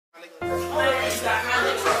got my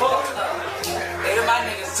niggas fucked up. Hey, my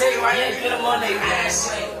niggas take right here, get them on their ass.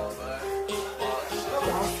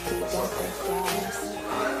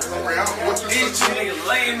 These two niggas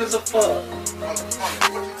lame as a fuck.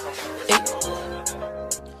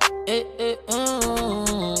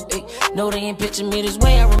 No, they ain't picture me this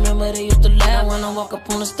way. I remember they used to laugh when I walk up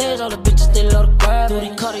on the stage. All the bitches they love to grab. Do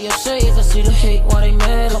they cut your shades? I see the hate while they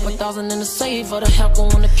mad. Couple thousand in the safe for the help go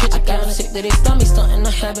in the kitchen. I got them sick that they stomach stunting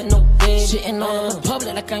the habit, no dead. Shitting all in the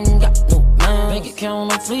public like I ain't got no man. Bank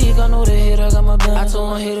account on fleek, I know they hit, I got my band. I told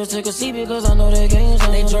my haters take a seat because I know they games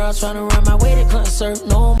on. They try trying to run my way, they couldn't serve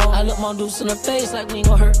no more. I look my deuce in the face like we ain't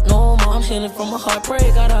gon' hurt no more. I'm healing from a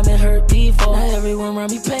heartbreak, God, I've been hurt before. Not everyone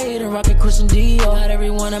around me paid and rockin' Christian Dior. Not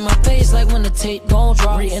everyone in my face like when the tape gon'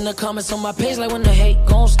 drop. Reading the comments on my page like when the hate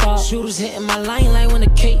gon' stop. Shooters hitting my line like when the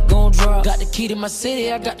cake gon' drop. Got the key to my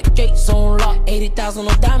city, I got the gates on lock. 80,000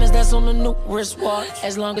 on diamonds, that's on the new wristwatch.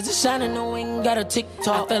 As long as it's shining, no ain't got a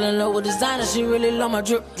TikTok. I fell in love with designer, she really love my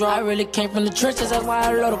drip drop. I really came from the trenches, that's why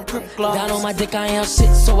I love the crip clock. Down on my dick, I ain't have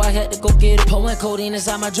shit, so I had to go get it. Pouring codeine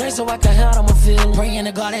inside my drink so I can hide on my feelings. Praying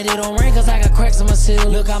to God that it don't rain, cause I got cracks in my ceiling.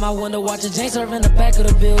 Look out my window, watching Jane surf in the back of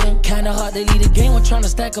the building. Kinda hard to lead the game when trying to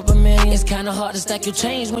stack up a million. It's kinda hard to stack your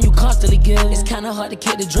change when you constantly give. It's kinda hard to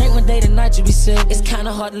kick the drink when day to night you be sick. It's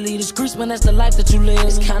kinda hard to lead the streets when that's the life that you live.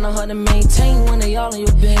 It's kinda hard to maintain when they all in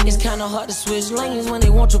your business. It's kinda hard to switch lanes when they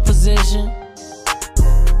want your position.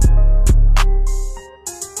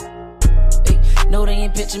 No, they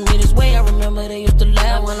ain't picture me this way. I remember they used to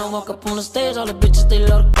laugh when I walk up on the stage. All the bitches they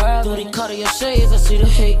love to grab. Do they cut your shades? I see the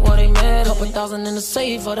hate while they mad. Couple thousand in the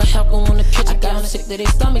safe for the help go in the kitchen. I got them sick that they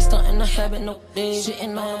stomach stunting the habit, no dead.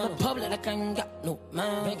 Shitting all in the public like I ain't got no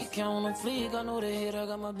man. Bank account on fleek, I know they hit, I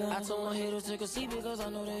got my band. I told my haters take a seat because I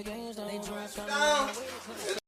know their games done. They try to